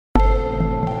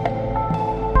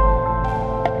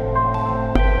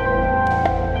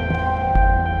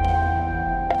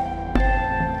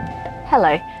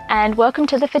Hello, and welcome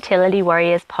to the Fertility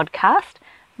Warriors podcast.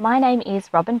 My name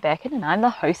is Robin Birkin, and I'm the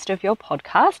host of your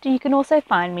podcast. You can also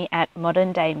find me at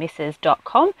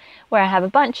moderndaymisses.com, where I have a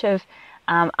bunch of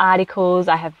articles,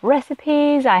 I have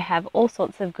recipes, I have all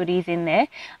sorts of goodies in there,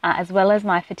 as well as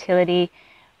my Fertility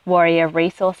Warrior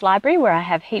resource library, where I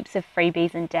have heaps of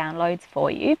freebies and downloads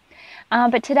for you.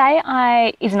 But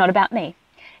today is not about me.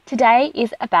 Today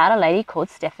is about a lady called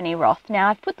Stephanie Roth. Now,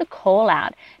 I've put the call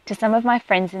out to some of my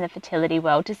friends in the fertility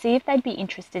world to see if they'd be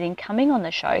interested in coming on the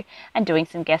show and doing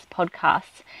some guest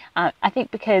podcasts. I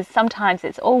think because sometimes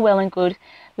it's all well and good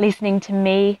listening to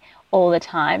me all the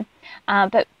time,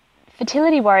 but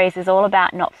Fertility Warriors is all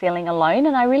about not feeling alone,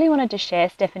 and I really wanted to share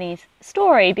Stephanie's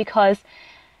story because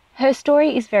her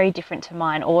story is very different to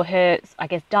mine, or her,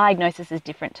 diagnosis is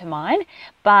different to mine,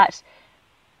 but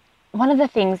one of the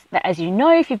things that, as you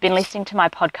know, if you've been listening to my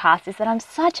podcast, is that I'm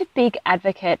such a big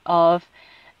advocate of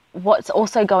what's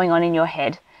also going on in your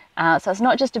head. So it's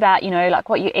not just about, like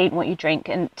what you eat and what you drink.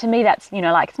 And to me, that's,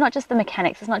 it's not just the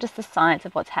mechanics, it's not just the science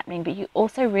of what's happening, but you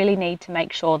also really need to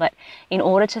make sure that in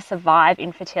order to survive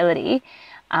infertility,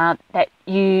 that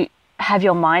you have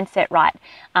your mindset right.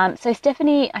 So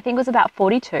Stephanie, I think, was about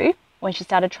 42 when she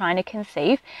started trying to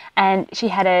conceive, and she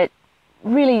had a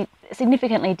really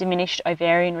significantly diminished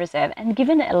ovarian reserve and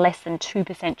given a less than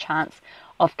 2% chance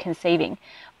of conceiving.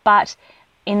 But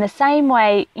in the same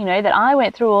way, that I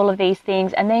went through all of these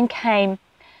things and then came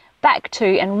back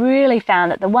to and really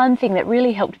found that the one thing that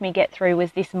really helped me get through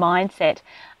was this mindset,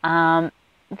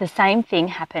 the same thing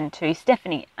happened to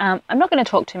Stephanie. I'm not going to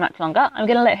talk too much longer. I'm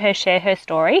going to let her share her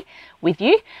story with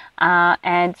you.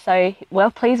 And so,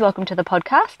 please welcome to the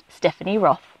podcast, Stephanie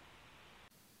Roth.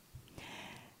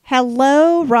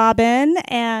 Hello, Robin,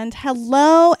 and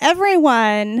hello,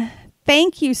 everyone.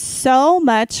 Thank you so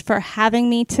much for having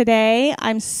me today.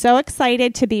 I'm so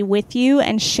excited to be with you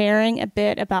and sharing a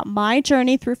bit about my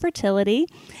journey through fertility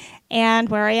and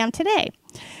where I am today.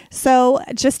 So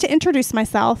just to introduce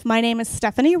myself, my name is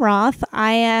Stephanie Roth.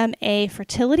 I am a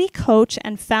fertility coach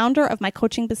and founder of my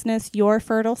coaching business, Your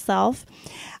Fertile Self.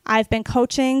 I've been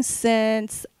coaching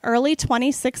since early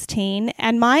 2016,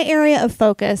 and my area of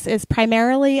focus is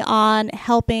primarily on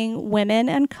helping women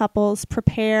and couples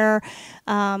prepare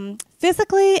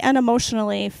physically and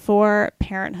emotionally for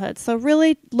parenthood. So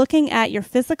really looking at your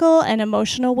physical and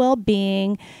emotional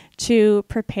well-being to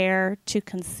prepare to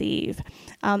conceive.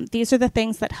 These are the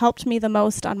things that helped me the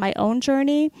most on my own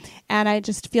journey, and I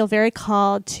just feel very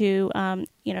called to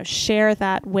share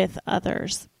that with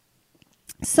others.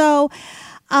 So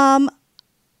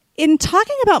in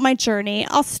talking about my journey,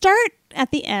 I'll start at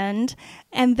the end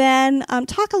and then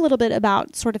talk a little bit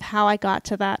about sort of how I got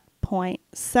to that point.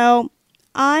 So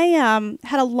I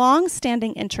had a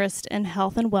long-standing interest in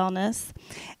health and wellness,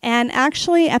 and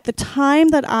actually at the time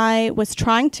that I was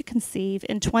trying to conceive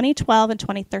in 2012 and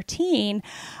 2013,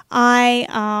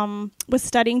 I was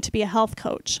studying to be a health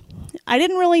coach. I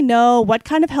didn't really know what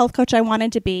kind of health coach I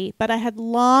wanted to be, but I had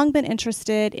long been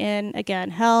interested in,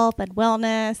 again, health and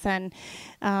wellness and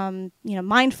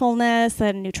mindfulness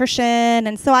and nutrition,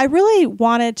 and so I really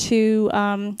wanted to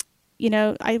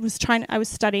I was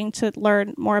studying to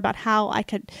learn more about how I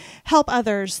could help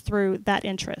others through that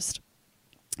interest.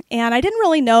 And I didn't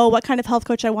really know what kind of health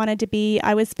coach I wanted to be.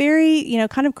 I was very,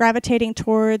 kind of gravitating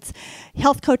towards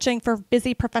health coaching for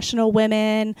busy professional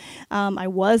women. I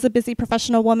was a busy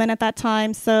professional woman at that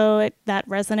time, so that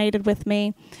resonated with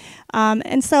me.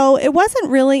 And so it wasn't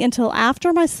really until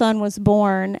after my son was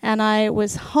born and I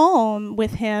was home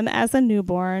with him as a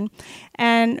newborn,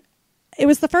 and it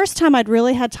was the first time I'd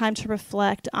really had time to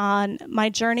reflect on my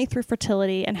journey through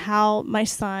fertility and how my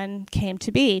son came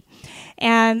to be.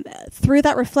 And through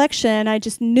that reflection, I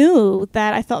just knew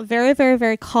that I felt very, very,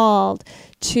 very called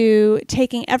to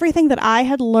taking everything that I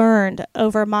had learned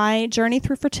over my journey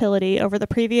through fertility over the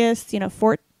previous,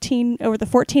 14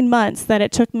 months that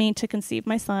it took me to conceive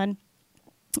my son.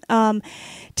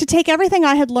 To take everything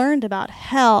I had learned about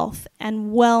health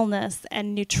and wellness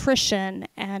and nutrition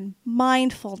and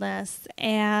mindfulness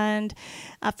and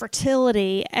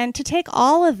fertility, and to take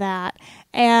all of that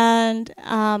and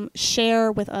share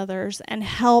with others and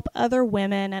help other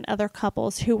women and other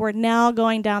couples who were now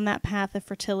going down that path of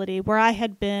fertility where I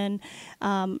had been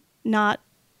not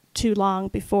too long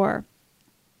before.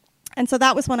 And so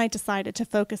that was when I decided to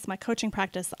focus my coaching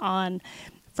practice on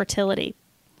fertility.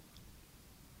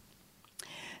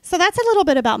 So that's a little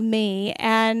bit about me,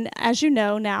 and as you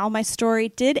know now, my fertility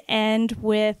story did end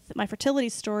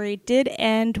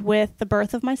with the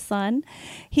birth of my son.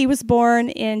 He was born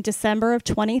in December of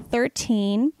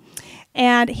 2013,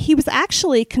 And he was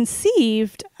actually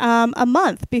conceived a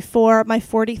month before my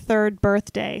 43rd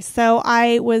birthday. So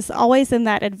I was always in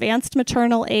that advanced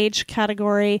maternal age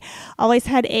category, always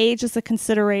had age as a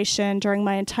consideration during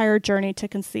my entire journey to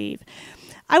conceive.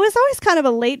 I was always kind of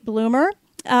a late bloomer.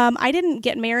 I didn't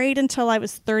get married until I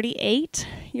was 38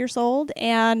 years old,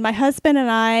 and my husband and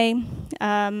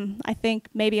I think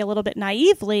maybe a little bit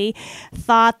naively,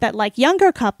 thought that like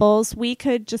younger couples, we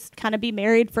could just kind of be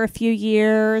married for a few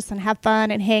years and have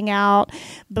fun and hang out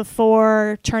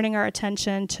before turning our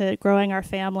attention to growing our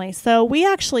family. So we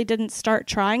actually didn't start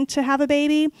trying to have a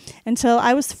baby until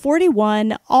I was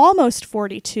 41, almost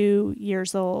 42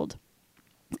 years old.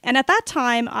 And at that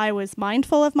time, I was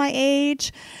mindful of my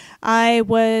age. I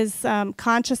was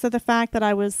conscious of the fact that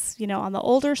I was, on the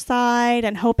older side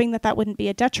and hoping that that wouldn't be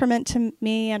a detriment to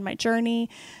me and my journey.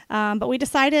 But we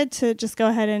decided to just go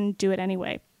ahead and do it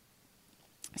anyway.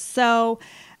 So,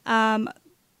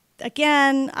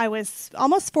 again, I was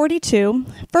almost 42.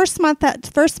 First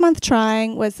month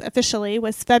trying was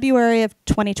February of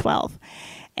 2012.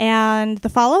 And the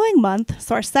following month,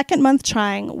 so our second month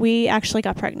trying, we actually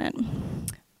got pregnant.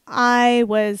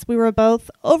 We were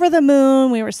both over the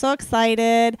moon. We were so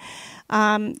excited.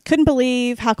 Couldn't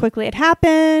believe how quickly it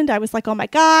happened. I was like, oh my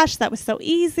gosh, that was so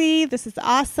easy. This is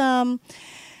awesome.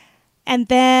 And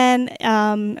then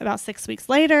about 6 weeks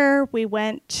later, we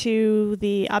went to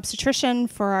the obstetrician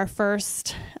for our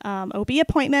first OB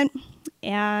appointment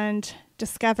and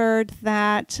discovered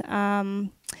that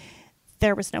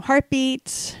there was no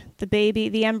heartbeat.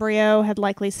 The embryo had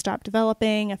likely stopped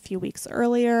developing a few weeks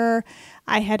earlier.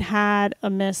 I had had a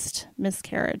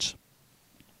miscarriage.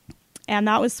 And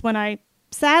that was when I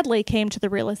sadly came to the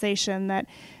realization that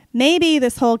maybe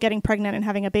this whole getting pregnant and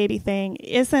having a baby thing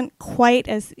isn't quite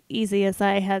as easy as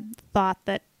I had thought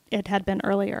that it had been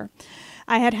earlier.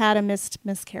 I had had a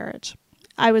miscarriage.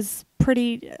 I was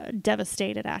pretty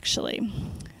devastated, actually.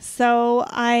 So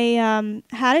I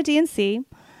had a D&C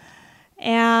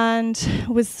and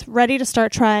was ready to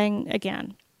start trying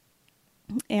again.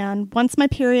 And once my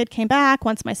period came back,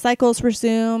 once my cycles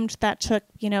resumed, that took,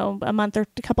 a month or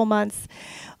a couple months.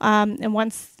 And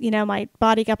once, my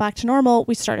body got back to normal,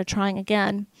 we started trying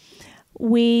again.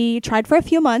 We tried for a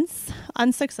few months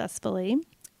unsuccessfully,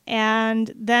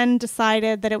 and then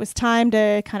decided that it was time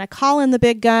to kind of call in the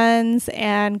big guns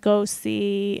and go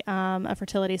see a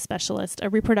fertility specialist, a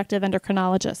reproductive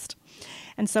endocrinologist.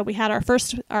 And so we had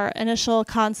our initial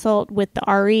consult with the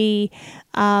RE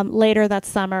later that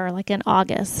summer, like in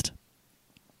August.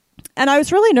 And I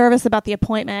was really nervous about the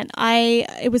appointment.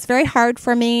 It was very hard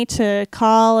for me to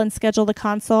call and schedule the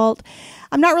consult.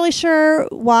 I'm not really sure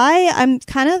why. I'm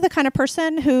kind of the kind of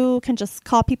person who can just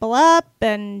call people up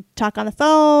and talk on the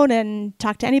phone and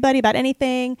talk to anybody about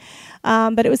anything.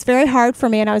 But it was very hard for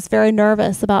me, and I was very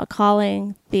nervous about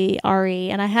calling the RE.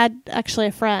 And I had actually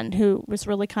a friend who was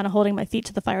really kind of holding my feet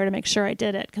to the fire to make sure I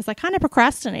did it, because I kind of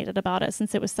procrastinated about it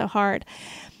since it was so hard.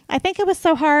 I think it was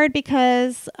so hard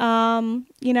because,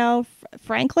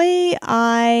 frankly,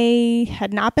 I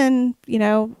had not been,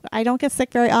 I don't get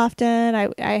sick very often.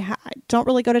 I don't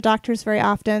really go to doctors very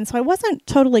often. So I wasn't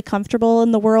totally comfortable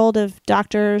in the world of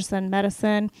doctors and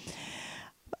medicine.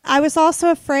 I was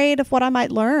also afraid of what I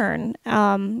might learn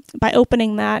by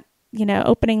opening that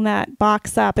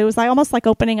box up. It was almost like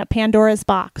opening a Pandora's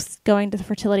box, going to the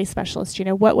fertility specialist.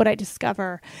 What would I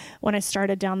discover when I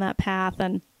started down that path?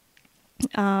 And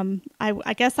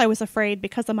I guess I was afraid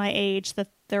because of my age that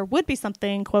there would be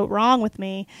something, quote, wrong with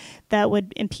me that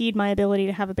would impede my ability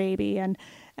to have a baby. And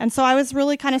so I was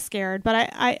really kind of scared.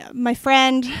 But my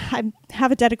friend, I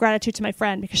have a debt of gratitude to my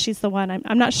friend because she's the one.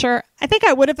 I'm not sure. I think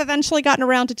I would have eventually gotten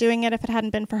around to doing it if it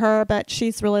hadn't been for her, but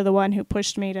she's really the one who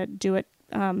pushed me to do it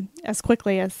as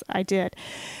quickly as I did.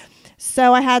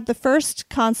 So I had the first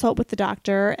consult with the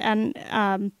doctor, and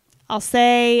I'll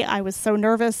say I was so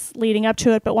nervous leading up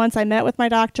to it, but once I met with my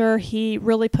doctor, he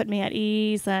really put me at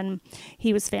ease, and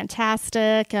he was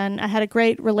fantastic, and I had a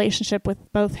great relationship with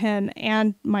both him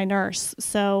and my nurse.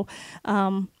 So,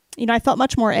 I felt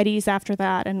much more at ease after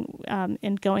that and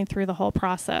in going through the whole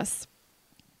process.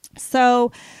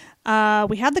 So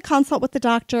we had the consult with the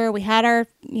doctor. We had our,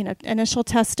 initial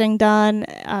testing done.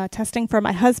 Testing for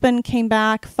my husband came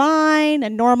back fine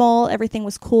and normal. Everything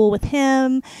was cool with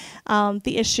him.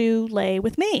 The issue lay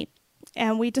with me.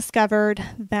 And we discovered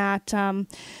that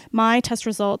my test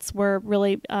results were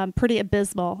really pretty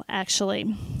abysmal,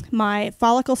 actually. My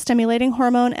follicle stimulating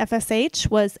hormone,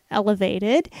 FSH, was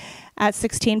elevated at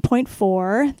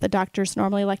 16.4. The doctors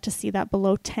normally like to see that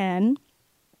below 10.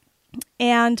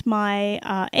 And my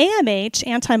AMH,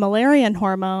 anti-Müllerian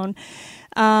hormone,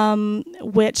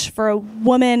 which for a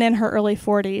woman in her early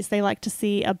 40s, they like to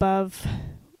see above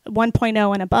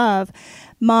 1.0 and above.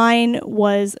 Mine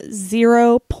was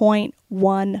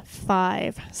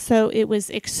 0.15. So it was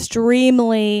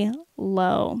extremely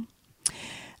low.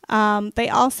 They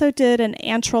also did an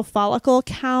antral follicle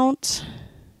count,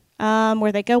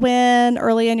 where they go in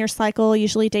early in your cycle,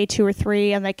 usually day 2 or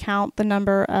 3, and they count the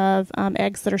number of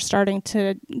eggs that are starting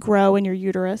to grow in your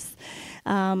uterus,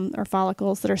 or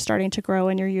follicles that are starting to grow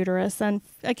in your uterus. And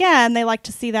again, they like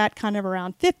to see that kind of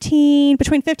around 15,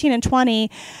 between 15 and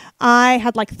 20. I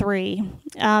had like 3.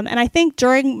 And I think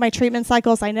during my treatment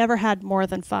cycles, I never had more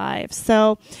than 5.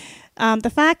 So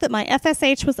the fact that my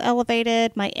FSH was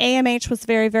elevated, my AMH was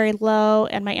very, very low,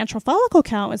 and my antral follicle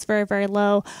count was very, very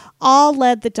low, all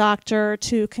led the doctor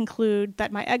to conclude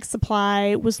that my egg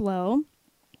supply was low,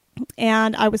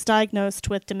 and I was diagnosed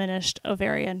with diminished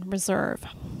ovarian reserve,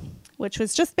 which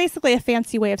was just basically a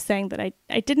fancy way of saying that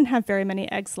I didn't have very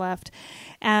many eggs left,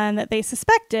 and that they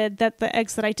suspected that the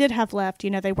eggs that I did have left,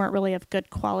 they weren't really of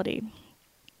good quality.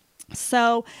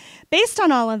 So based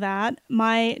on all of that,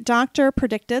 my doctor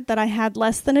predicted that I had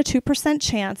less than a 2%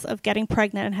 chance of getting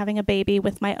pregnant and having a baby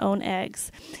with my own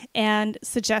eggs, and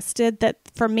suggested that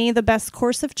for me, the best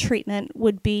course of treatment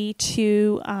would be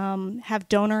to have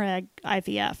donor egg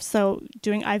IVF. So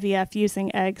doing IVF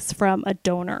using eggs from a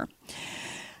donor.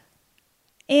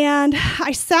 And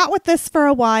I sat with this for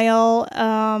a while.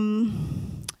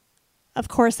 Of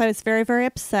course, I was very, very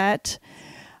upset.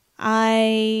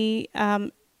 I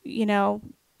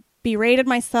berated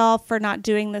myself for not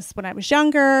doing this when I was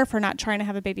younger, for not trying to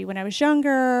have a baby when I was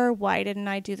younger. Why didn't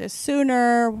I do this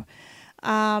sooner?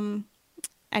 And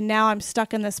now I'm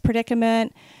stuck in this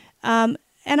predicament. And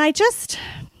I just,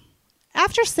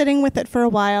 after sitting with it for a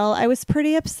while, I was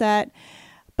pretty upset,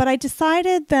 but I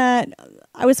decided that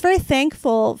I was very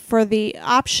thankful for the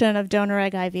option of donor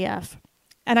egg IVF.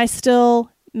 And I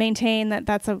still maintain that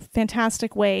that's a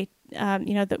fantastic way.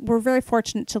 That we're very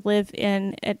fortunate to live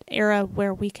in an era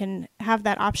where we can have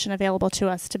that option available to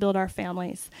us to build our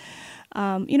families.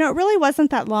 It really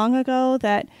wasn't that long ago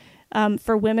that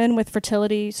for women with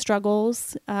fertility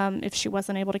struggles, if she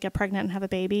wasn't able to get pregnant and have a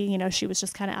baby, she was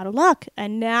just kind of out of luck.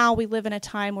 And now we live in a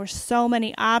time where so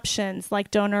many options like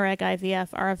donor egg IVF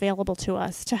are available to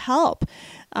us to help,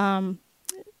 to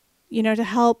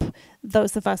help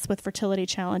those of us with fertility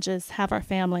challenges have our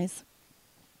families.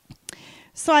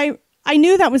 So I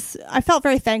knew I felt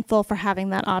very thankful for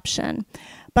having that option,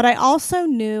 but I also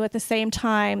knew at the same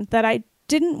time that I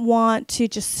didn't want to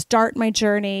just start my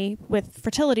journey with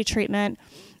fertility treatment.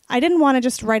 I didn't want to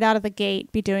just right out of the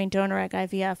gate be doing donor egg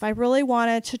IVF. I really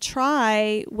wanted to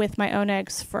try with my own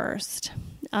eggs first.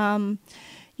 I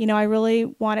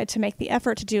really wanted to make the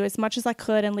effort to do as much as I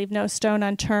could and leave no stone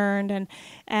unturned.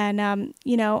 And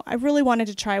I really wanted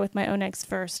to try with my own eggs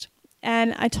first.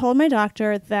 And I told my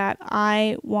doctor that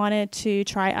I wanted to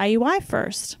try IUI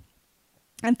first.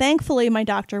 And thankfully, my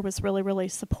doctor was really, really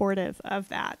supportive of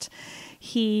that.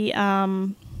 He,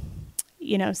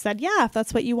 said, yeah, if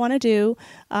that's what you want to do,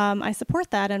 I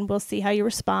support that, and we'll see how you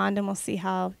respond, and we'll see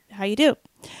how you do.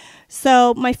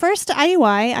 So I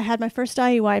had my first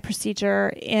IUI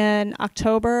procedure in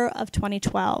October of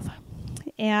 2012.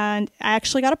 And I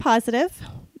actually got a positive.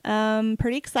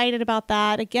 Pretty excited about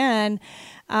that again,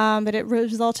 but it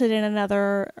resulted in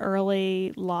another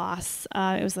early loss.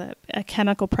 It was a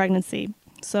chemical pregnancy,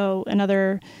 so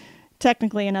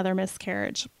technically another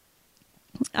miscarriage.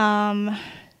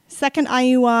 Second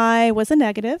IUI was a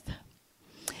negative,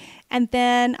 and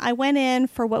then I went in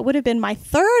for what would have been my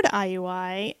third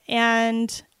IUI,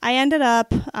 and I ended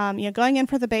up, going in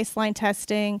for the baseline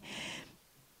testing.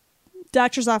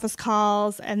 Doctor's office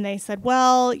calls and they said,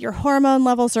 well, your hormone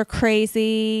levels are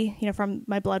crazy, from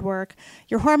my blood work.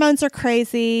 Your hormones are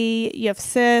crazy. You have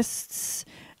cysts.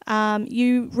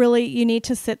 You need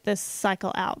to sit this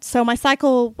cycle out. So my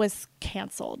cycle was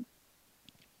canceled.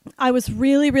 I was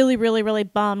really, really, really, really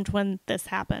bummed when this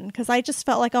happened because I just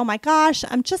felt like, oh my gosh,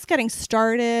 I'm just getting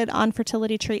started on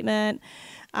fertility treatment.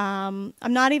 I'm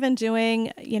not even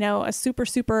doing, a super,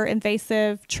 super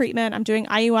invasive treatment. I'm doing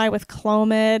IUI with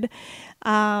Clomid,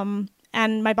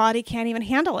 and my body can't even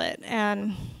handle it.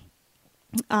 And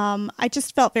I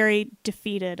just felt very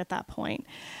defeated at that point.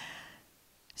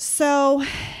 So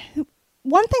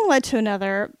one thing led to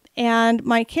another, and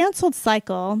my canceled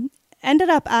cycle ended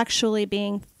up actually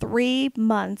being 3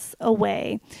 months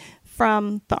away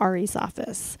from the RE's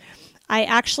office. I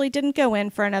actually didn't go in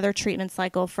for another treatment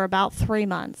cycle for about 3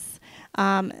 months.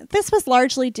 This was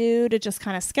largely due to just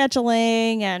kind of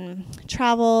scheduling and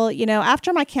travel.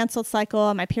 After my canceled cycle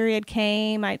and my period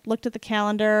came, I looked at the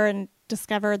calendar and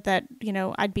discovered that,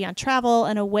 I'd be on travel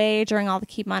and away during all the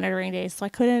key monitoring days. So I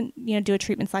couldn't, do a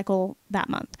treatment cycle that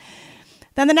month.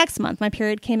 Then the next month, my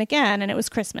period came again, and it was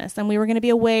Christmas, and we were going to be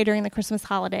away during the Christmas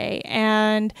holiday.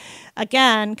 And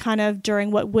again, kind of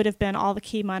during what would have been all the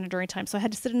key monitoring time. So I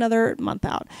had to sit another month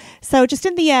out. So just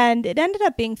in the end, it ended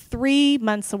up being 3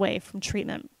 months away from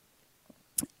treatment.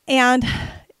 And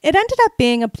it ended up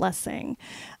being a blessing.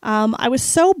 I was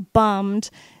so bummed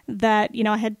that,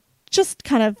 I had just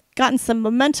kind of gotten some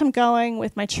momentum going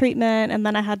with my treatment, and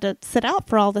then I had to sit out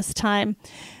for all this time.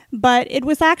 But it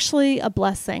was actually a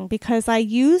blessing because I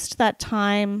used that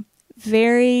time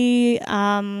very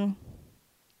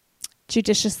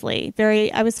judiciously.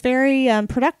 I was very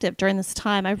productive during this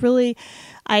time.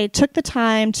 I took the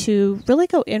time to really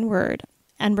go inward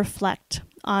and reflect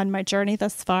on my journey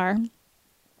thus far.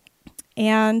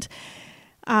 And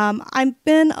I've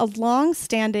been a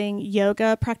long-standing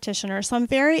yoga practitioner, so I'm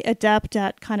very adept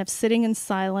at kind of sitting in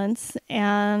silence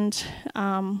and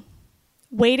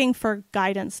waiting for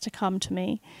guidance to come to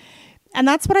me. And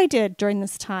that's what I did during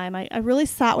this time. I really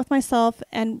sat with myself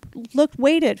and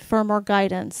waited for more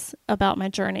guidance about my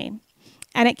journey.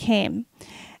 And it came.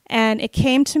 And it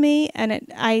came to me, and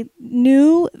I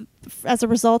knew, as a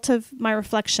result of my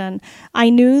reflection, I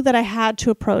knew that I had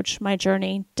to approach my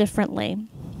journey differently.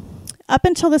 Up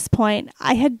until this point,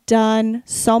 I had done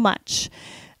so much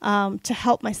to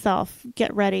help myself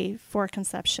get ready for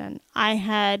conception. I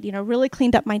had, really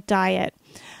cleaned up my diet.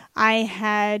 I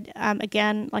had,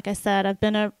 again, like I said, I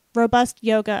had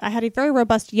a very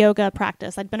robust yoga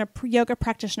practice. I'd been a yoga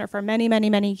practitioner for many, many,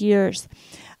 many years.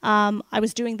 I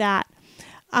was doing that.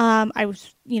 I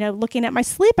was, looking at my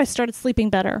sleep. I started sleeping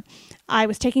better. I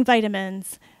was taking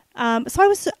vitamins. So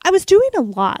I was doing a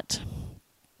lot,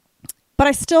 but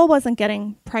I still wasn't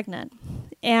getting pregnant.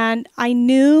 And I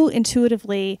knew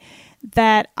intuitively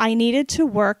that I needed to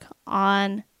work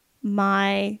on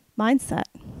my mindset,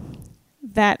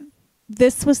 that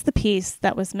this was the piece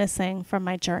that was missing from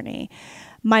my journey.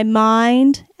 My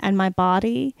mind and my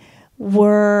body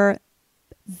were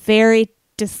very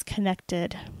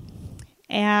disconnected,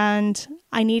 and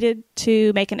I needed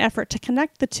to make an effort to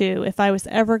connect the two if I was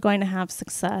ever going to have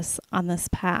success on this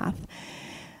path.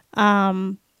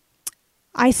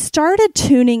 I started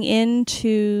tuning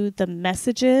into the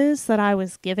messages that I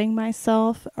was giving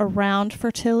myself around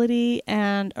fertility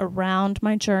and around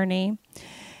my journey.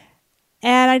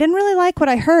 And I didn't really like what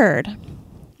I heard.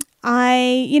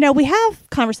 We have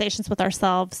conversations with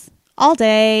ourselves all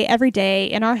day, every day,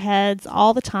 in our heads,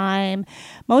 all the time.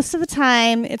 Most of the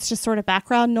time, it's just sort of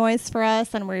background noise for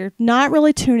us, and we're not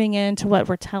really tuning into what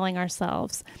we're telling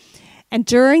ourselves. And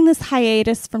during this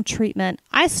hiatus from treatment,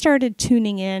 I started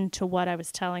tuning in to what I was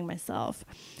telling myself.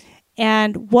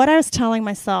 And what I was telling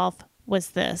myself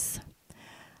was this: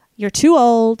 you're too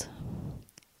old.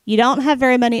 You don't have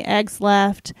very many eggs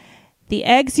left. The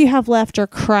eggs you have left are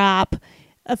crap.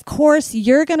 Of course,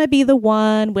 you're going to be the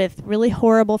one with really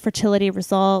horrible fertility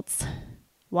results.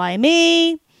 Why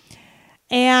me?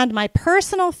 And my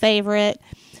personal favorite,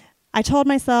 I told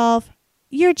myself,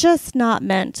 you're just not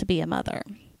meant to be a mother.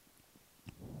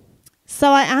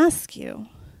 So I ask you,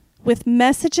 with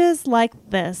messages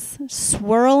like this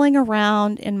swirling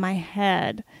around in my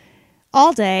head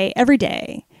all day, every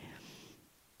day,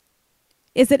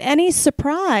 is it any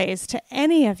surprise to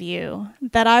any of you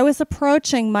that I was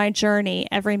approaching my journey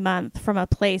every month from a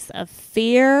place of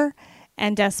fear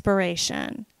and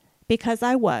desperation? Because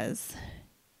I was.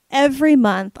 Every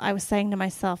month I was saying to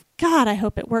myself, God, I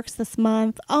hope it works this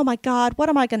month. Oh my God, what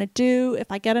am I going to do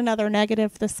if I get another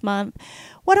negative this month?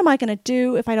 What am I going to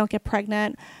do if I don't get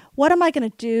pregnant? What am I going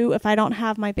to do if I don't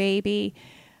have my baby?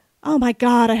 Oh my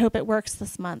God, I hope it works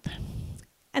this month.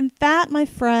 And that, my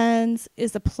friends,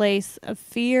 is a place of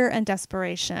fear and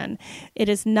desperation. It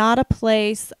is not a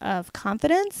place of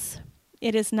confidence.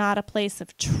 It is not a place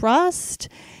of trust.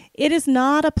 It is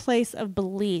not a place of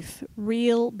belief,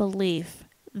 real belief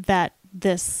that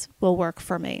this will work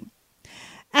for me.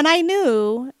 And I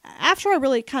knew, after I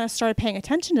really kind of started paying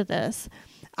attention to this,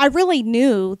 I really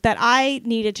knew that I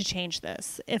needed to change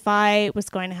this if I was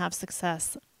going to have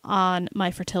success on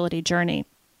my fertility journey.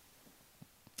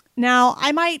 Now,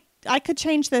 I could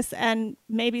change this and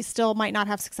maybe still might not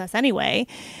have success anyway,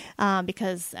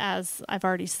 because as I've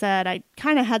already said, I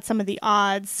kind of had some of the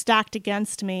odds stacked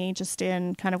against me just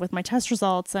in kind of with my test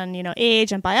results and,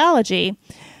 age and biology.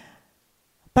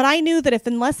 But I knew that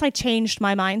unless I changed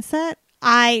my mindset,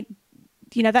 that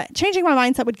changing my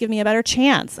mindset would give me a better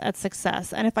chance at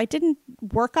success. And if I didn't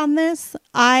work on this,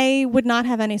 I would not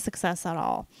have any success at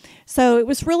all. So it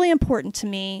was really important to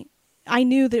me. I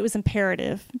knew that it was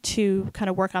imperative to kind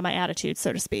of work on my attitude,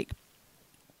 so to speak.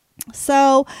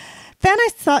 So then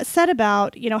I said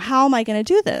about, how am I going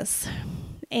to do this?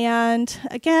 And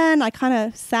again, I kind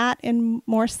of sat in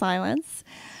more silence,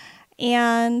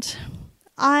 and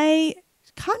I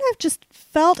kind of just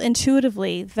felt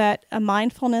intuitively that a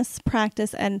mindfulness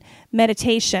practice and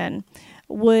meditation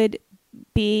would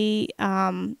be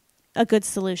a good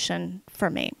solution for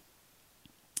me.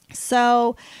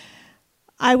 So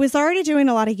I was already doing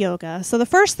a lot of yoga. So the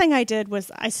first thing I did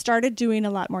was I started doing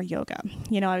a lot more yoga.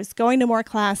 I was going to more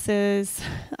classes,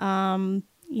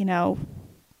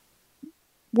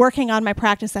 working on my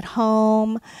practice at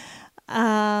home.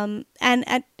 And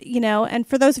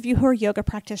for those of you who are yoga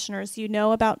practitioners,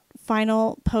 about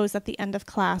final pose at the end of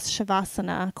class,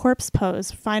 Shavasana, corpse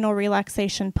pose, final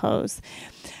relaxation pose.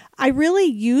 I really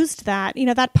used that.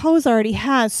 That pose already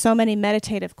has so many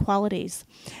meditative qualities.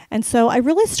 And so I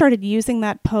really started using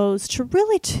that pose to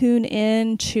really tune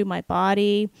in to my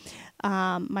body,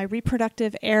 my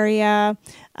reproductive area,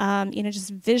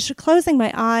 just closing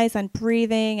my eyes and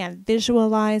breathing and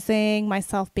visualizing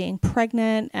myself being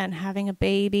pregnant and having a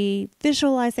baby,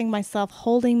 visualizing myself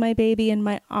holding my baby in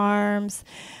my arms,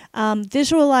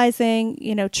 visualizing,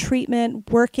 treatment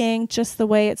working just the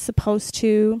way it's supposed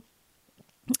to.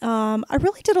 I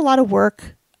really did a lot of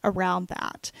work around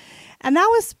that. And that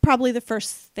was probably the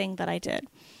first thing that I did.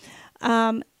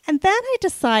 And then I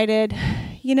decided,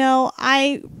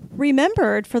 I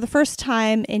remembered for the first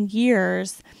time in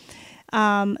years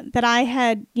that I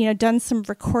had, done some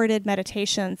recorded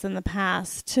meditations in the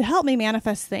past to help me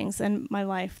manifest things in my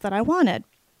life that I wanted.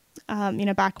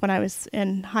 Back when I was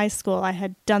in high school, I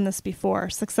had done this before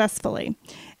successfully,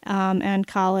 and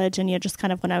college, and just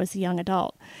kind of when I was a young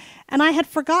adult. And I had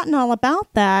forgotten all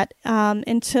about that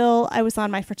until I was on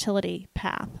my fertility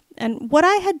path. And what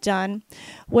I had done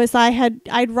was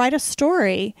I'd write a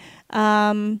story.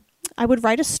 I would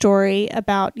write a story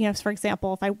about, for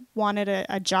example, if I wanted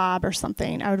a job or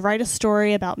something, I would write a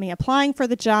story about me applying for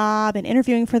the job and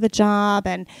interviewing for the job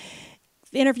and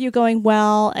the interview going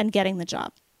well and getting the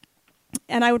job.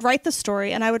 And I would write the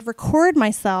story and I would record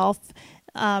myself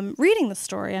reading the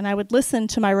story, and I would listen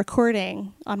to my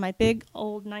recording on my big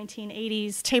old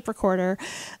 1980s tape recorder.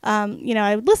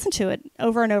 I would listen to it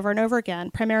over and over and over again,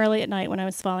 primarily at night when I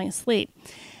was falling asleep.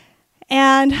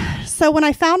 And so when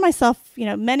I found myself,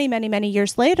 many, many, many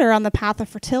years later on the path of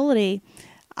fertility,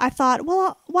 I thought,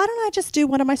 well, why don't I just do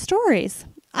one of my stories?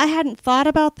 I hadn't thought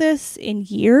about this in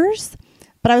years,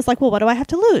 but I was like, well, what do I have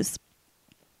to lose?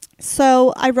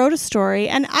 So I wrote a story,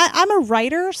 and I'm a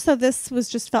writer, so this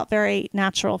felt very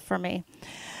natural for me.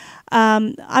 So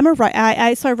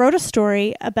I wrote a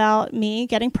story about me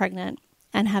getting pregnant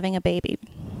and having a baby.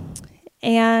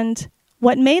 And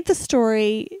what made the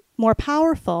story more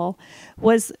powerful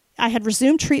was I had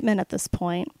resumed treatment at this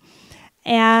point.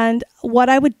 And what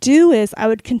I would do is I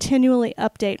would continually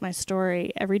update my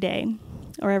story every day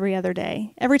or every other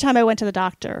day. Every time I went to the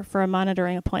doctor for a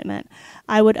monitoring appointment,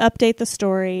 I would update the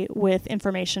story with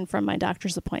information from my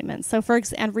doctor's appointment. So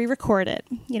and re-record it.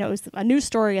 It was a new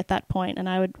story at that point, and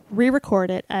I would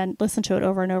re-record it and listen to it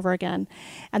over and over again.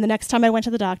 And the next time I went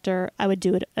to the doctor, I would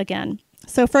do it again.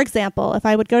 So, for example, if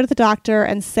I would go to the doctor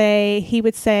and he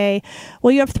would say,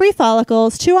 well, you have 3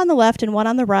 follicles, 2 on the left and 1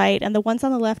 on the right, and the ones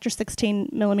on the left are 16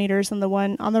 millimeters and the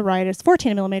one on the right is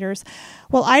 14 millimeters.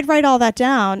 Well, I'd write all that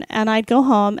down, and I'd go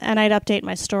home and I'd update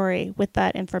my story with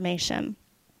that information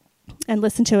and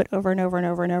listen to it over and over and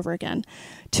over and over again.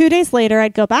 2 days later,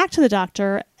 I'd go back to the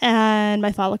doctor, and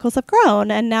my follicles have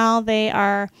grown, and now they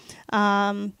are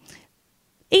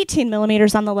 18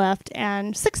 millimeters on the left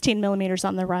and 16 millimeters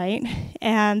on the right.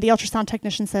 And the ultrasound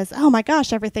technician says, oh my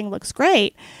gosh, everything looks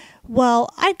great. Well,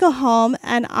 I'd go home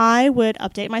and I would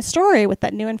update my story with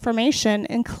that new information,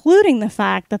 including the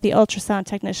fact that the ultrasound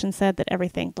technician said that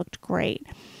everything looked great.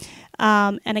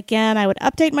 And again, I would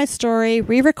update my story,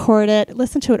 re-record it,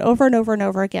 listen to it over and over and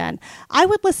over again. I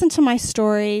would listen to my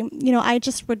story, I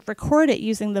just would record it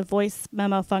using the voice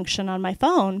memo function on my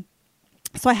phone.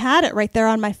 So I had it right there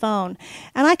on my phone,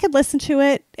 and I could listen to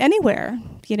it anywhere.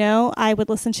 I would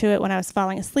listen to it when I was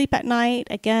falling asleep at night.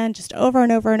 Again, just over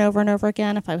and over and over and over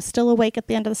again. If I was still awake at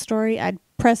the end of the story, I'd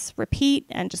press repeat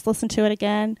and just listen to it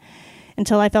again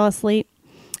until I fell asleep.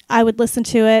 I would listen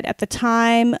to it at the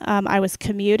time I was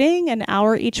commuting an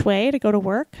hour each way to go to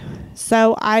work.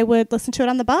 So I would listen to it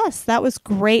on the bus. That was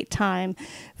great time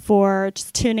for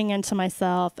just tuning into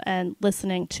myself and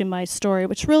listening to my story,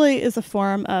 which really is a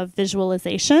form of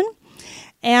visualization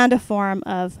and a form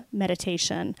of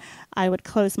meditation. I would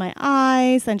close my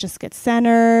eyes and just get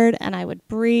centered, and I would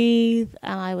breathe,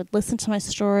 and I would listen to my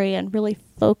story and really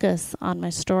focus on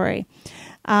my story.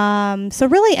 So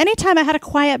really, anytime I had a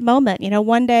quiet moment,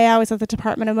 one day I was at the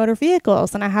Department of Motor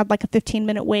Vehicles and I had like a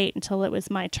 15-minute wait until it was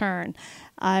my turn.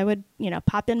 I would,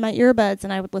 pop in my earbuds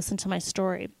and I would listen to my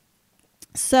story.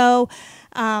 So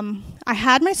I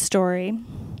had my story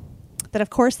that, of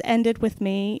course, ended with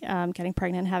me getting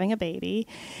pregnant and having a baby.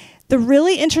 The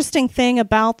really interesting thing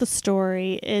about the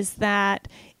story is that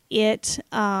it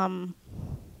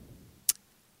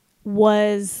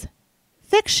was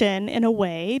fiction in a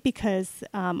way because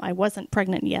I wasn't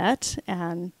pregnant yet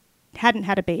and hadn't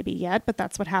had a baby yet, but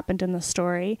that's what happened in the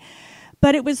story.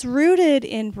 But it was rooted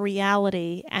in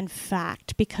reality and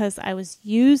fact because I was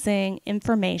using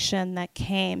information that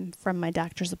came from my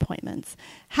doctor's appointments.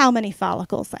 How many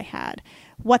follicles I had,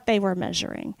 what they were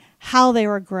measuring, how they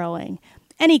were growing,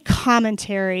 any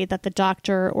commentary that the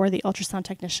doctor or the ultrasound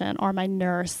technician or my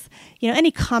nurse, any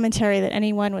commentary that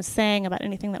anyone was saying about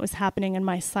anything that was happening in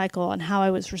my cycle and how I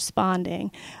was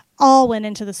responding, all went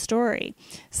into the story.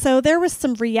 So there was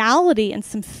some reality and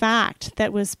some fact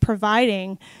that was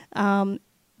providing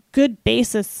good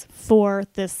basis for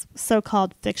this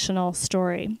so-called fictional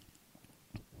story.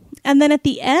 And then at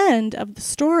the end of the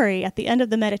story, at the end of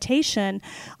the meditation,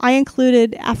 I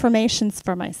included affirmations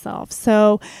for myself.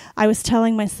 So I was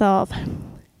telling myself,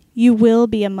 you will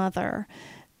be a mother.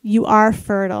 You are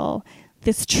fertile.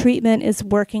 This treatment is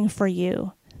working for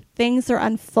you. Things are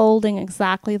unfolding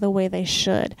exactly the way they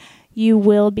should. You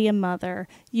will be a mother.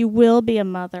 You will be a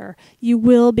mother. You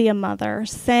will be a mother.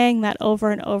 Saying that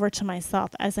over and over to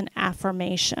myself as an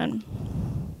affirmation.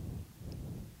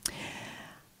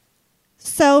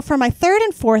 So for my third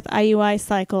and fourth IUI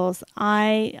cycles,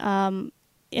 I,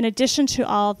 in addition to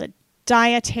all the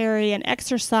dietary and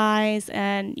exercise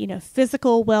and,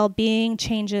 physical well-being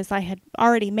changes I had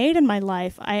already made in my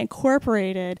life, I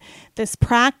incorporated this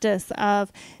practice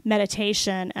of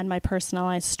meditation and my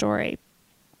personalized story.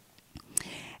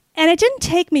 And it didn't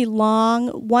take me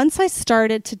long, once I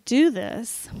started to do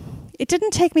this, it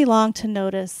didn't take me long to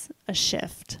notice a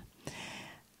shift.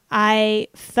 I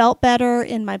felt better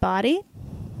in my body.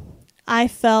 I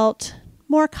felt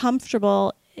more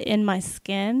comfortable in my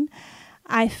skin.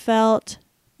 I felt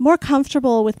more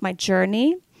comfortable with my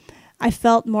journey. I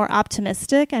felt more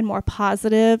optimistic and more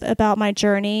positive about my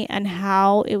journey and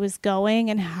how it was going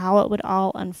and how it would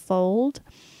all unfold.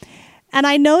 And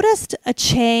I noticed a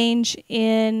change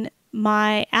in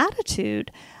my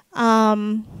attitude.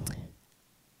 No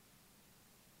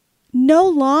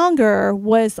longer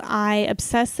was I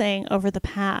obsessing over the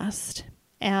past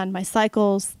and my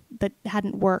cycles that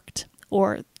hadn't worked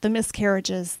or the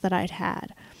miscarriages that I'd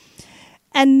had.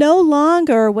 And no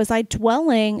longer was I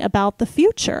dwelling about the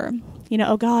future.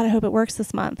 Oh God, I hope it works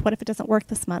this month. What if it doesn't work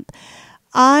this month?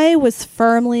 I was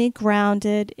firmly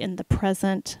grounded in the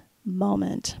present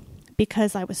moment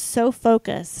because I was so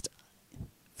focused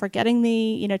for getting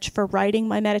for writing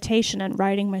my meditation and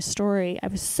writing my story. I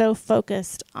was so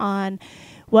focused on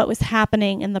what was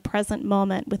happening in the present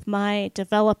moment with my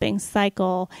developing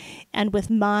cycle and with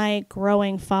my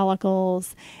growing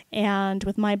follicles and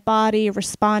with my body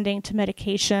responding to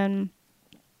medication.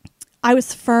 I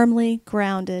was firmly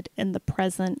grounded in the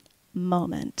present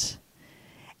moment.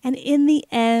 And in the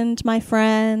end, my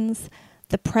friends,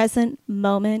 the present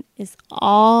moment is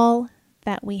all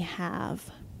that we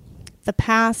have. The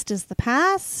past is the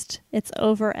past. It's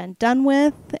over and done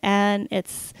with, and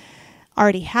it's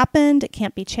already happened. It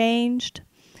can't be changed.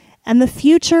 And the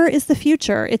future is the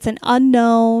future. It's an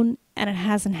unknown, and it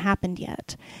hasn't happened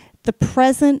yet. The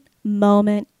present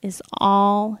moment is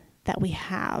all that we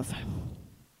have.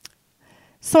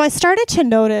 So I started to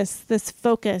notice this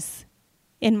focus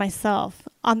in myself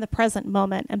on the present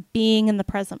moment and being in the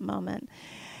present moment.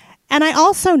 And I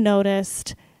also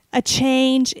noticed a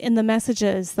change in the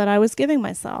messages that I was giving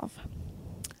myself.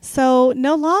 So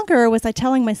no longer was I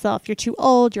telling myself, you're too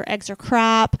old, your eggs are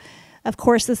crap, of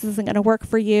course this isn't going to work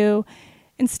for you.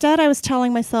 Instead, I was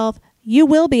telling myself, you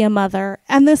will be a mother,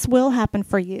 and this will happen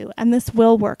for you, and this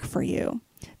will work for you.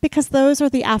 Because those are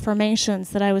the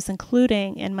affirmations that I was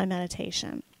including in my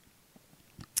meditation.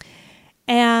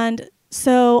 And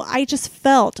so I just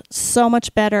felt so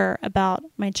much better about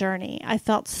my journey. I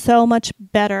felt so much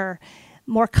better,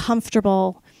 more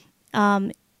comfortable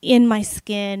in my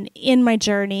skin, in my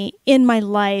journey, in my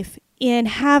life, in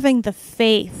having the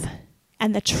faith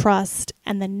and the trust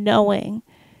and the knowing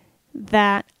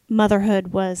that motherhood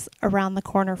was around the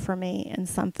corner for me in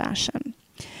some fashion.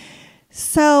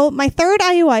 So my third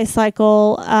IUI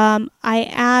cycle, I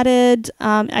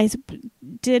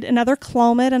did another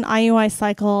Clomid, an IUI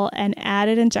cycle, and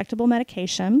added injectable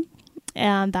medication,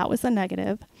 and that was a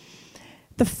negative.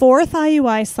 The fourth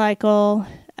IUI cycle,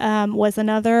 was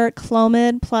another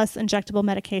Clomid plus injectable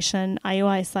medication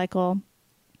IUI cycle.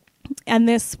 And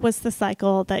this was the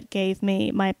cycle that gave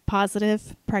me my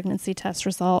positive pregnancy test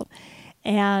result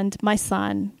and my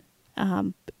son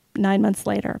 9 months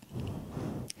later.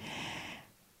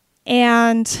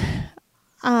 And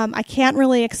I can't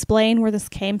really explain where this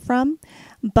came from,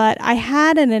 but I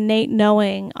had an innate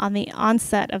knowing on the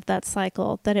onset of that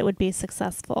cycle that it would be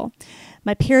successful.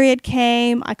 My period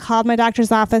came. I called my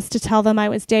doctor's office to tell them I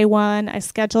was day 1. I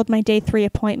scheduled my day 3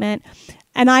 appointment.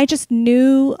 And I just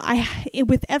knew,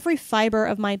 with every fiber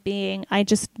of my being, I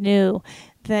just knew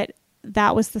that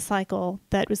that was the cycle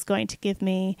that was going to give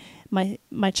me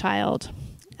my child.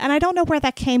 And I don't know where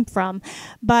that came from,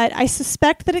 but I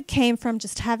suspect that it came from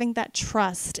just having that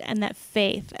trust and that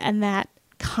faith and that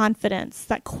confidence,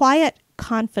 that quiet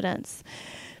confidence,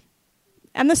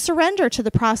 and the surrender to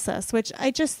the process, which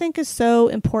I just think is so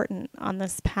important on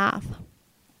this path.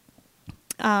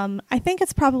 I think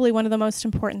it's probably one of the most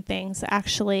important things,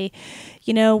 actually.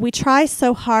 You know, we try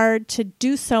so hard to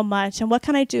do so much, and what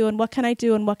can I do, and what can I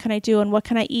do, and what can I do, and what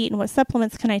can I eat, and what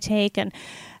supplements can I take, and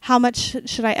how much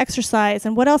should I exercise,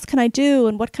 and what else can I do,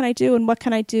 and what can I do, and what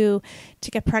can I do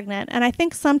to get pregnant? And I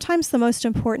think sometimes the most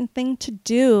important thing to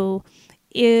do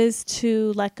is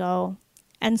to let go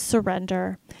and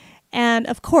surrender. And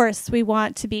of course, we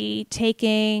want to be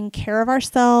taking care of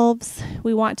ourselves.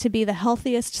 We want to be the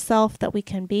healthiest self that we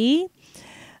can be.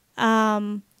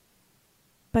 But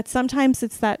sometimes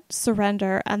it's that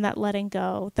surrender and that letting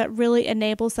go that really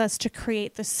enables us to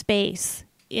create the space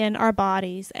in our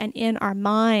bodies and in our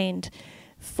mind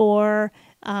for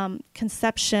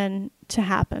conception to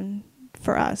happen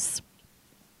for us.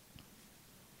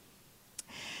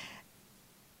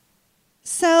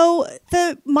 So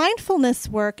the mindfulness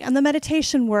work and the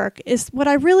meditation work is what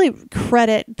I really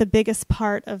credit the biggest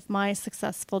part of my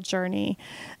successful journey.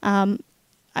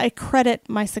 I credit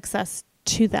my success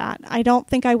to that. I don't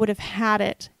think I would have had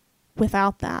it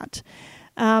without that.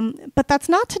 But that's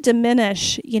not to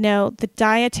diminish, the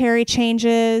dietary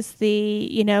changes,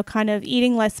 the, kind of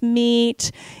eating less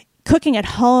meat, cooking at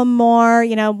home more.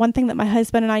 One thing that my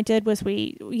husband and I did was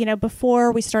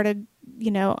before we started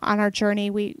on our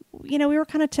journey, we were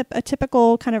kind of a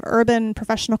typical kind of urban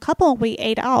professional couple. We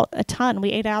ate out a ton. We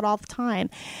ate out all the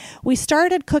time. We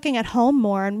started cooking at home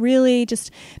more and really just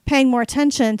paying more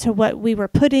attention to what we were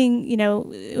putting,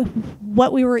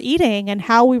 what we were eating and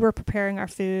how we were preparing our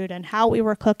food and how we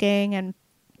were cooking and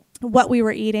what we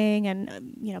were eating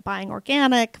and, buying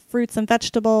organic fruits and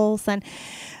vegetables. And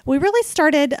we really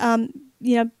started,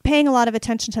 paying a lot of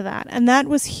attention to that. And that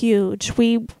was huge.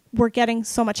 We were getting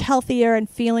so much healthier and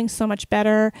feeling so much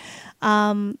better.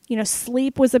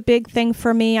 Sleep was a big thing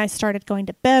for me. I started going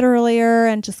to bed earlier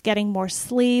and just getting more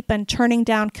sleep and turning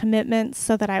down commitments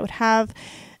so that I would have,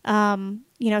 so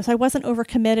I wasn't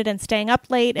overcommitted and staying up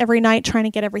late every night trying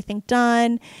to get everything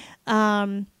done.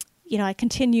 I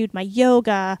continued my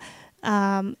yoga,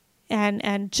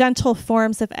 and gentle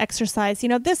forms of exercise.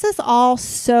 This is all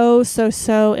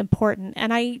so important.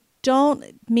 And I don't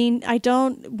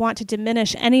want to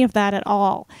diminish any of that at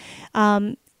all.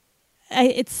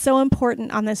 It's so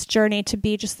important on this journey to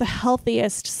be just the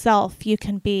healthiest self you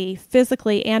can be,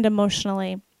 physically and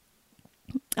emotionally.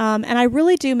 And I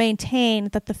really do maintain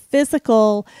that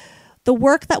the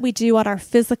work that we do on our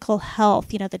physical health,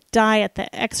 the diet,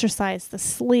 the exercise, the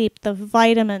sleep, the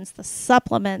vitamins, the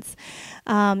supplements,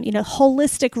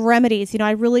 holistic remedies. I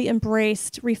really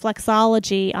embraced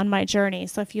reflexology on my journey.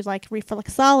 So if you like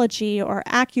reflexology or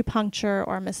acupuncture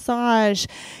or massage,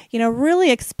 really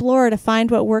explore to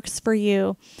find what works for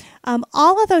you.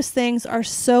 All of those things are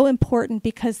so important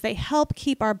because they help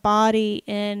keep our body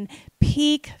in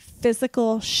peak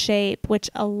physical shape, which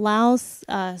allows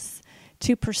us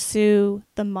to pursue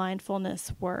the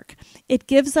mindfulness work. It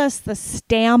gives us the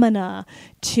stamina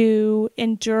to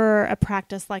endure a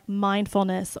practice like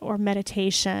mindfulness or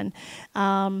meditation.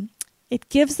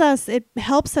 It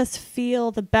helps us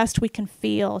feel the best we can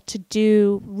feel to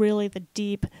do really the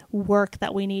deep work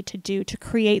that we need to do to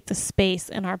create the space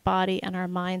in our body and our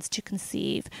minds to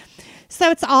conceive. So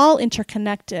it's all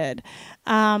interconnected.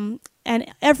 And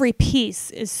every piece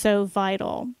is so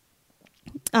vital.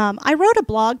 I wrote a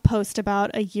blog post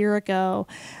about a year ago,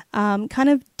 kind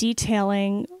of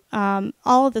detailing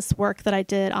all of this work that I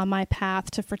did on my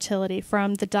path to fertility,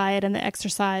 from the diet and the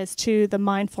exercise to the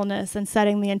mindfulness and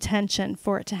setting the intention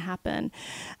for it to happen.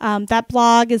 That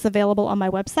blog is available on my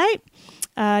website,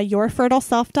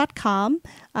 yourfertileself.com.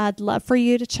 I'd love for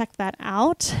you to check that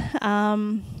out,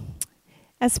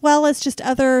 as well as just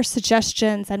other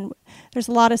suggestions and There's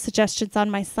a lot of suggestions on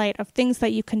my site of things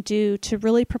that you can do to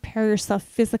really prepare yourself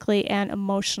physically and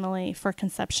emotionally for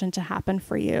conception to happen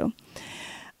for you.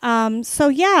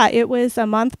 It was a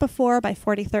month before my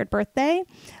 43rd birthday.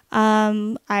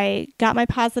 I got my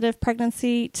positive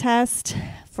pregnancy test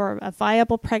for a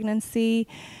viable pregnancy.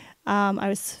 I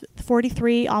was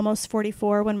 43, almost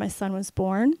 44 when my son was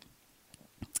born.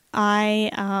 I,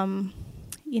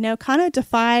 kind of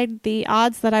defied the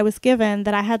odds that I was given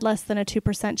that I had less than a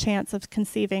 2% chance of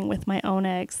conceiving with my own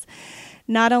eggs.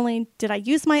 Not only did I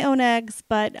use my own eggs,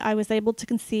 but I was able to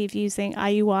conceive using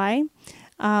IUI,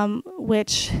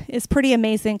 which is pretty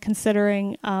amazing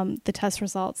considering the test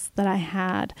results that I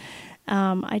had.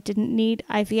 I didn't need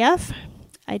IVF.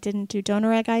 I didn't do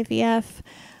donor egg IVF.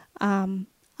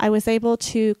 I was able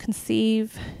to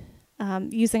conceive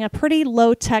using a pretty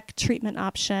low-tech treatment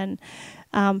option,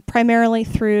 primarily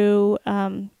through,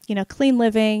 clean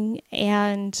living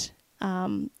and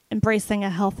embracing a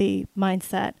healthy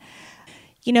mindset.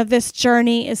 This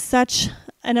journey is such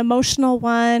an emotional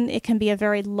one. It can be a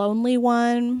very lonely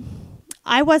one.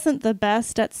 I wasn't the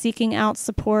best at seeking out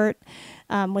support,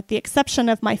 with the exception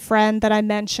of my friend that I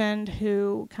mentioned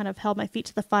who kind of held my feet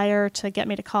to the fire to get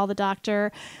me to call the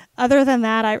doctor. Other than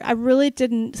that, I really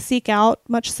didn't seek out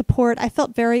much support. I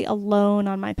felt very alone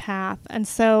on my path. And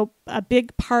so a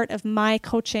big part of my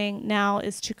coaching now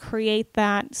is to create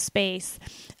that space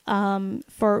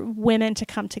for women to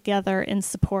come together in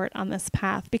support on this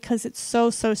path, because it's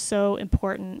so, so, so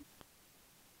important.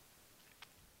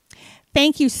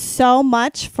 Thank you so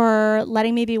much for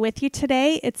letting me be with you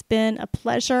today. It's been a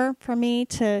pleasure for me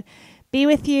to be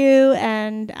with you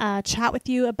and chat with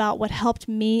you about what helped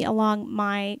me along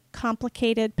my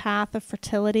complicated path of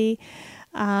fertility.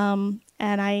 And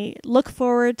I look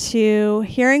forward to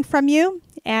hearing from you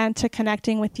and to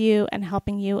connecting with you and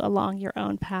helping you along your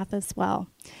own path as well.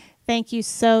 Thank you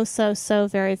so, so, so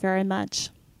very, very much.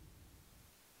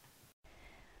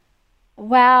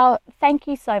 Wow, thank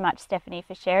you so much, Stephanie,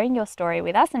 for sharing your story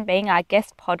with us and being our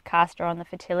guest podcaster on the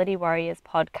Fertility Warriors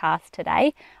podcast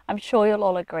today. I'm sure you'll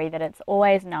all agree that it's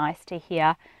always nice to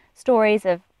hear stories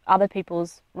of other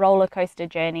people's roller coaster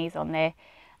journeys on their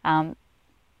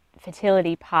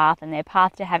fertility path and their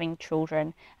path to having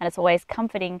children. And it's always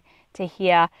comforting to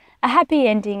hear a happy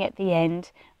ending at the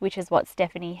end, which is what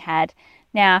Stephanie had.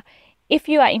 Now, if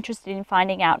you are interested in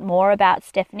finding out more about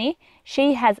Stephanie,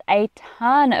 she has a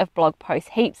ton of blog posts,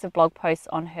 heaps of blog posts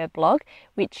on her blog,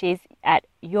 which is at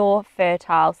Your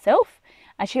Fertile Self.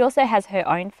 She also has her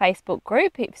own Facebook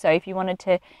group. So if you wanted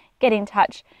to get in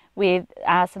touch with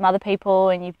some other people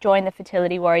and you've joined the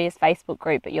Fertility Warriors Facebook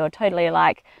group, but you're totally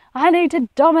like, I need to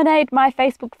dominate my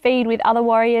Facebook feed with other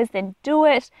warriors, then do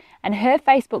it. And her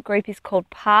Facebook group is called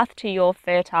Path to Your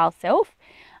Fertile Self.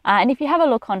 And if you have a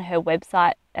look on her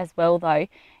website as well, though,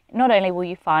 not only will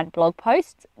you find blog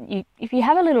posts, if you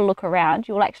have a little look around,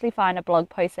 you'll actually find a blog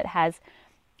post that has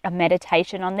a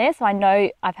meditation on there. So I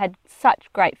know I've had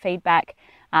such great feedback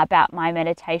about my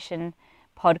meditation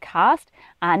podcast,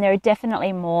 and there are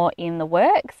definitely more in the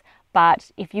works.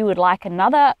 But if you would like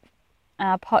another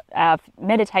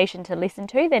meditation to listen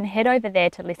to, then head over there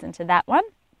to listen to that one.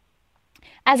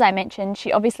 As I mentioned,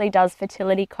 she obviously does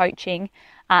fertility coaching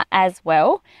as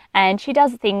well, and she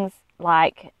does things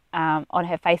like on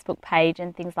her Facebook page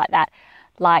and things like that,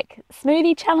 like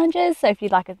smoothie challenges. So if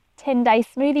you'd like a 10-day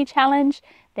smoothie challenge,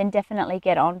 then definitely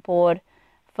get on board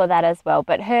for that as well.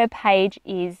 But her page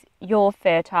is Your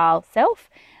Fertile Self,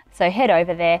 so head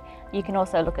over there. You can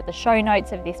also look at the show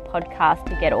notes of this podcast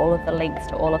to get all of the links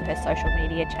to all of her social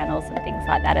media channels and things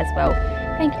like that as well.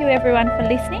 Thank you everyone for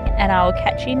listening, and I will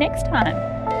catch you next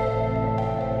time.